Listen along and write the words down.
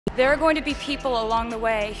There are going to be people along the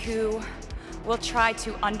way who will try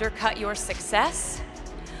to undercut your success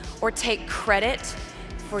or take credit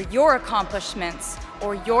for your accomplishments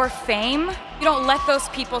or your fame. You don't let those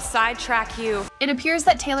people sidetrack you. It appears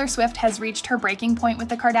that Taylor Swift has reached her breaking point with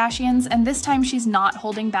the Kardashians, and this time she's not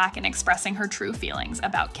holding back in expressing her true feelings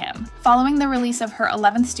about Kim. Following the release of her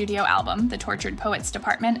 11th studio album, The Tortured Poets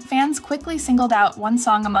Department, fans quickly singled out one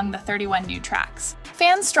song among the 31 new tracks.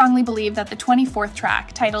 Fans strongly believe that the 24th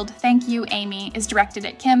track, titled Thank You, aIMee, is directed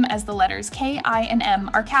at Kim as the letters K, I, and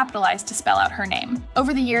M are capitalized to spell out her name.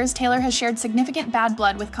 Over the years, Taylor has shared significant bad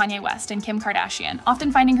blood with Kanye West and Kim Kardashian,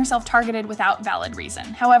 often finding herself targeted without valid reason.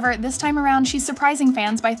 However, this time around, she's surprising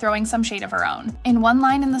fans by throwing some shade of her own. In one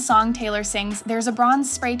line in the song, Taylor sings, "There's a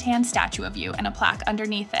bronze spray tan statue of you and a plaque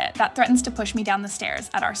underneath it that threatens to push me down the stairs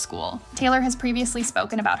at our school." Taylor has previously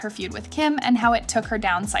spoken about her feud with Kim and how it took her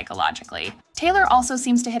down psychologically. Taylor also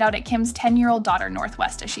seems to hit out at Kim's 10-year-old daughter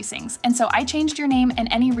Northwest as she sings, "And so I changed your name and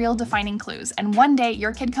any real defining clues, and one day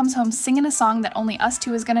your kid comes home singing a song that only us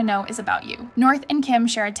two is gonna know is about you." North and Kim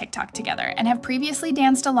share a TikTok together and have previously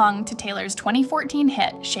danced along to Taylor's 2014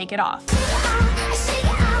 hit, Shake It Off.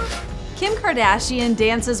 Kim Kardashian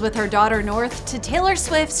dances with her daughter North to Taylor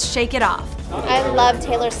Swift's Shake It Off. I love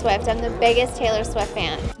Taylor Swift. I'm the biggest Taylor Swift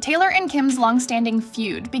fan. Taylor and Kim's long-standing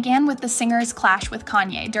feud began with the singer's clash with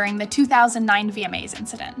Kanye during the 2009 VMAs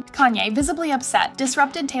incident. Kanye, visibly upset,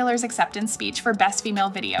 disrupted Taylor's acceptance speech for Best Female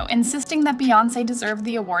Video, insisting that Beyoncé deserved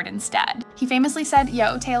the award instead. He famously said,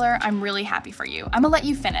 "Yo, Taylor, I'm really happy for you. I'ma let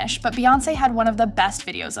you finish, but Beyoncé had one of the best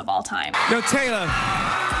videos of all time." Yo, Taylor,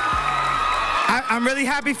 I'm really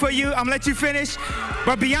happy for you. I'm gonna let you finish,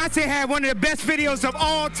 but Beyonce had one of the best videos of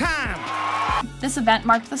all time. This event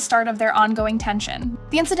marked the start of their ongoing tension.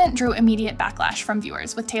 The incident drew immediate backlash from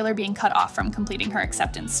viewers, with Taylor being cut off from completing her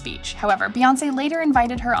acceptance speech. However, Beyoncé later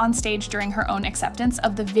invited her on stage during her own acceptance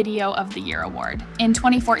of the Video of the Year award. In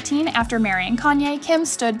 2014, after marrying Kanye, Kim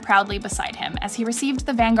stood proudly beside him as he received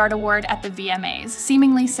the Vanguard Award at the VMAs,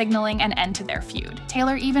 seemingly signaling an end to their feud.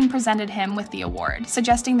 Taylor even presented him with the award,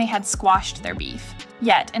 suggesting they had squashed their beef.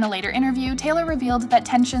 Yet, in a later interview, Taylor revealed that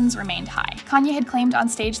tensions remained high. Kanye had claimed on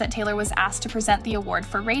stage that Taylor was asked to present the award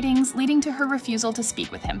for ratings, leading to her refusal to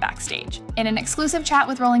speak with him backstage. In an exclusive chat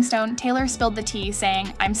with Rolling Stone, Taylor spilled the tea,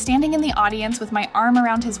 saying, "I'm standing in the audience with my arm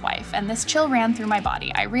around his wife, and this chill ran through my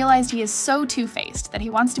body. I realized he is so two-faced that he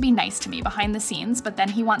wants to be nice to me behind the scenes, but then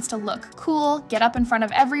he wants to look cool, get up in front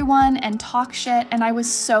of everyone, and talk shit, and I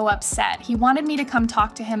was so upset. He wanted me to come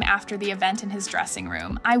talk to him after the event in his dressing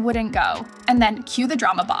room. I wouldn't go." And then cue the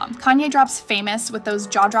drama bomb. Kanye drops "Famous" with those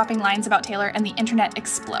jaw-dropping lines about Taylor, and the internet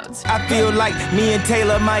explodes. "I feel like me and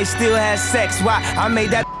Taylor might still have sex. Why? I made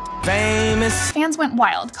that famous." Fans went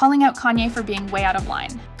wild, calling out Kanye for being way out of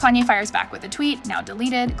line. Kanye fires back with a tweet, now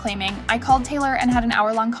deleted, claiming, "I called Taylor and had an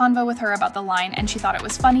hour-long convo with her about the line, and she thought it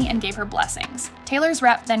was funny and gave her blessings." Taylor's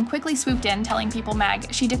rep then quickly swooped in, telling People Mag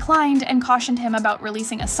she declined and cautioned him about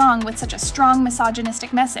releasing a song with such a strong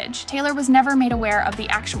misogynistic message. Taylor was never made aware of the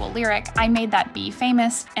actual lyric, "I made that be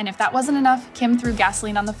famous," and if that wasn't enough, Kim threw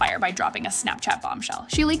gasoline on the fire by dropping a Snapchat bombshell.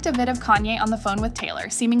 She leaked a vid of Kanye on the phone with Taylor,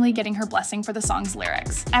 seemingly getting her blessing for the song's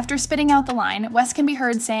lyrics. After spitting out the line, West can be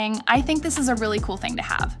heard saying, "I think this is a really cool thing to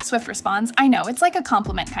have." Swift responds, "I know, it's like a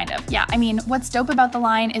compliment kind of. Yeah, I mean, what's dope about the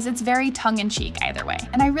line is it's very tongue-in-cheek either way,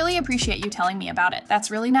 and I really appreciate you telling me about it. That's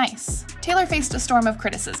really nice." Taylor faced a storm of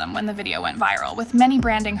criticism when the video went viral, with many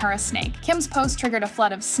branding her a snake. Kim's post triggered a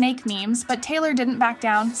flood of snake memes, but Taylor didn't back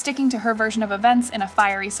down, sticking to her version of events in a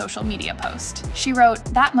fiery social media post. She wrote,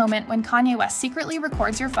 "That moment when Kanye West secretly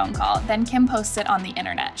records your phone call, then Kim posts it on the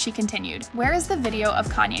internet." She continued, "Where is the video of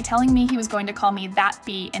Kanye telling me he was going to call me that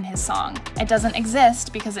B in his song? It doesn't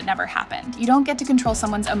exist because it never happened. You don't get to control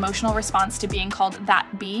someone's emotional response to being called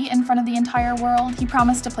that B in front of the entire world. He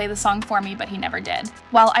promised to play the song for me, but he never did.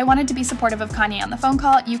 While I wanted to be supportive of Kanye on the phone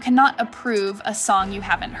call, you cannot approve a song you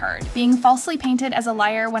haven't heard. Being falsely painted as a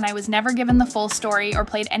liar when I was never given the full story or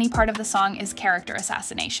played any part of the song is character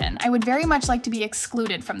assassination. I would very much like to be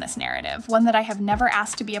excluded from this narrative, one that I have never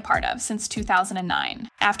asked to be a part of since 2009.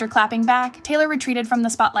 After clapping back, Taylor retreated from the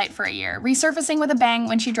spotlight for a year, resurfacing with a bang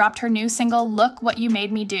when she dropped her new single, Look What You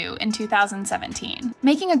Made Me Do, in 2017.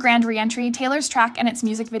 Making a grand re-entry, Taylor's track and its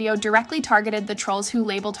music video directly targeted the trolls who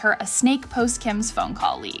labeled her a snake post Kim's phone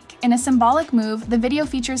call leak. In a symbolic move, the video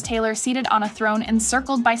features Taylor seated on a throne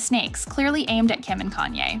encircled by snakes, clearly aimed at Kim and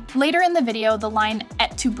Kanye. Later in the video, the line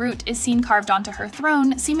 "Et tu brute" is seen carved onto her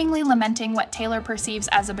throne, seemingly lamenting what Taylor perceives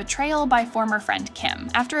as a betrayal by former friend Kim.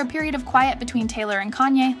 After a period of quiet between Taylor and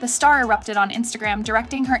Kanye, the star erupted on Instagram,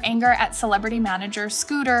 directing her anger at celebrity manager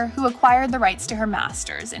Scooter, who acquired the rights to her mask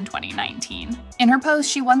Masters in 2019. In her post,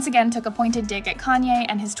 she once again took a pointed dig at Kanye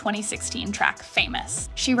and his 2016 track Famous.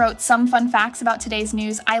 She wrote, "Some fun facts about today's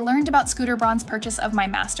news. I learned about Scooter Braun's purchase of my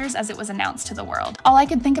masters as it was announced to the world. All I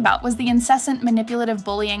could think about was the incessant manipulative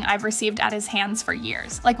bullying I've received at his hands for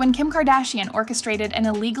years. Like when Kim Kardashian orchestrated an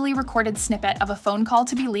illegally recorded snippet of a phone call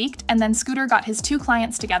to be leaked, and then Scooter got his 2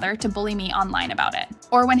 clients together to bully me online about it.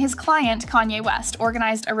 Or when his client, Kanye West,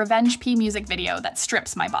 organized a Revenge P music video that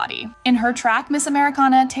strips my body." In her track, Miss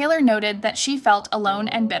Americana, Taylor noted that she felt alone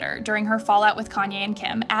and bitter during her fallout with Kanye and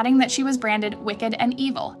Kim, adding that she was branded wicked and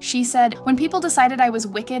evil. She said, "When people decided I was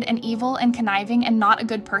wicked and evil and conniving and not a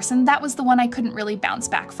good person, that was the one I couldn't really bounce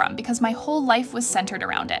back from because my whole life was centered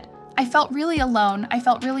around it. I felt really alone, I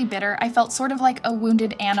felt really bitter, I felt sort of like a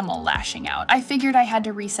wounded animal lashing out. I figured I had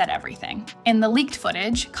to reset everything." In the leaked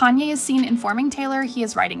footage, Kanye is seen informing Taylor he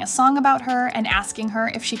is writing a song about her and asking her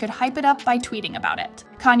if she could hype it up by tweeting about it.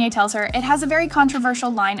 Kanye tells her, "It has a very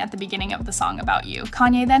controversial line at the beginning of the song about you."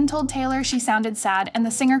 Kanye then told Taylor she sounded sad, and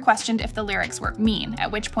the singer questioned if the lyrics were mean,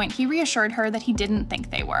 at which point he reassured her that he didn't think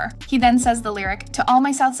they were. He then says the lyric, "To all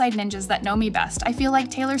my Southside ninjas that know me best, I feel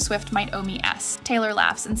like Taylor Swift might owe me S." Taylor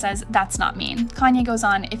laughs and says, "That's not mean." Kanye goes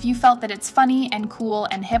on, "If you felt that it's funny and cool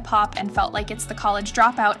and hip-hop and felt like it's the college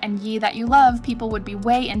dropout and Ye that you love, people would be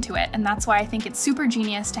way into it, and that's why I think it's super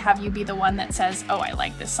genius to have you be the one that says, 'Oh, I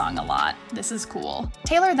like this song a lot. This is cool.'"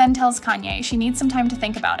 Taylor then tells Kanye she needs some time to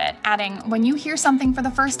think about it, adding, "When you hear something for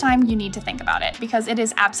the first time, you need to think about it, because it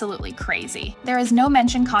is absolutely crazy." There is no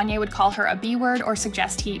mention Kanye would call her a B-word or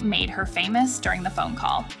suggest he made her famous during the phone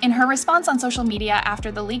call. In her response on social media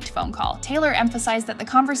after the leaked phone call, Taylor emphasized that the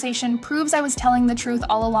conversation proves I was telling the truth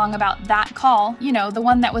all along about that call, you know, the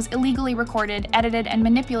one that was illegally recorded, edited, and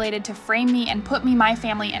manipulated to frame me and put me, my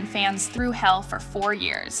family, and fans through hell for 4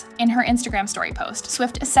 years. In her Instagram story post,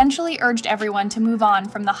 Swift essentially urged everyone to move on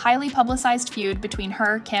from the highly publicized feud between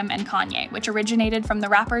her, Kim, and Kanye, which originated from the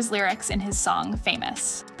rapper's lyrics in his song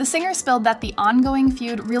Famous. The singer spilled that the ongoing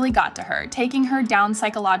feud really got to her, taking her down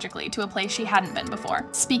psychologically to a place she hadn't been before.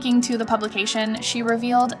 Speaking to the publication, she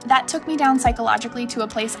revealed, "That took me down psychologically to a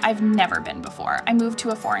place I've never been before. I moved to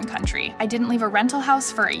a foreign country. I didn't leave a rental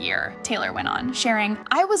house for a year," Taylor went on, sharing,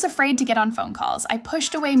 "I was afraid to get on phone calls. I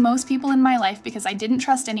pushed away most people in my life because I didn't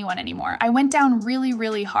trust anyone anymore. I went down really,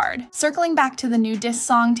 really hard." Circling back to the new diss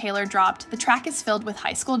song Taylor dropped, the track is filled with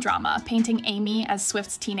high school drama, painting aIMee as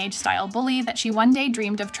Swift's teenage-style bully that she one day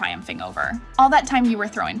dreamed of triumphing over. "All that time you were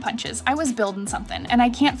throwing punches, I was building something, and I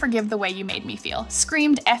can't forgive the way you made me feel.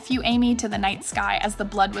 Screamed F you aIMee to the night sky as the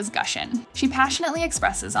blood was gushing." She passionately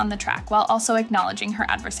expresses on the track while also acknowledging her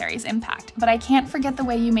adversary's impact. "But I can't forget the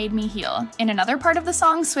way you made me heal." In another part of the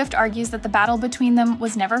song, Swift argues that the battle between them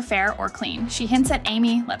was never fair or clean. She hints at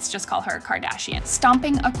aIMee, let's just call her Kardashian,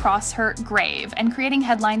 stomping across her grave and creating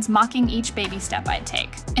headlines mocking each baby step I'd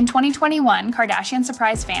take. In 2021, Kardashian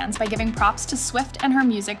surprised fans by giving props to Swift and her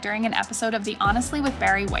music during an episode of the Honestly with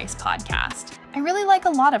Barry Weiss podcast. "I really like a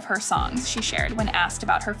lot of her songs," she shared when asked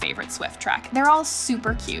about her favorite Swift track. "They're all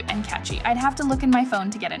super cute and catchy. I'd have to look in my phone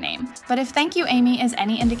to get a name." But if Thank You aIMee is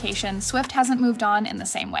any indication, Swift hasn't moved on in the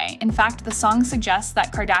same way. In fact, the song suggests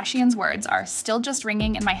that Kardashian's words are still just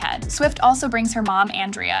ringing in my head. Swift also brings her mom,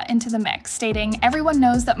 Andrea, into the mix, stating, "Everyone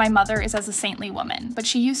knows that my mother is as a saintly woman, but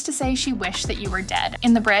she used to say she wished that you were dead."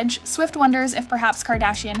 In the bridge, Swift wonders if perhaps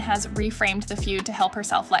Kardashian has reframed the feud to help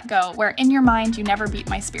herself let go, where "In your mind, you never beat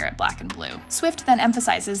my spirit black and blue." Swift then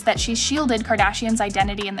emphasizes that she shielded Kardashian's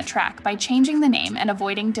identity in the track by changing the name and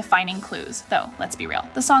avoiding defining clues, though, let's be real,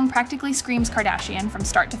 the song practically screams Kardashian from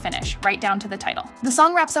start to finish, right down to the title. The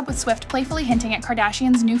song wraps up with Swift playfully hinting at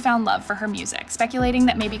Kardashian's newfound love for her music, speculating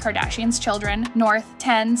that maybe Kardashian's children, North,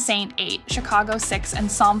 10, Saint, 8, Chicago 6,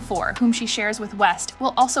 and Psalm 4, whom she shares with West,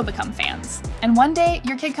 will also become fans. "And one day,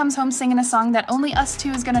 your kid comes home singing a song that only us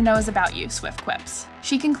two is gonna know is about you," Swift quips.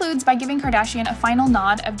 She concludes by giving Kardashian a final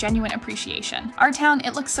nod of genuine appreciation. "Our town,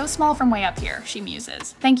 it looks so small from way up here," she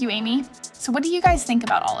muses. "Thank you, aIMee." So what do you guys think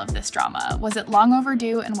about all of this drama? Was it long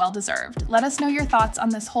overdue and well-deserved? Let us know your thoughts on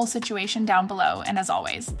this whole situation down below, and as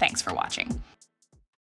always, thanks for watching.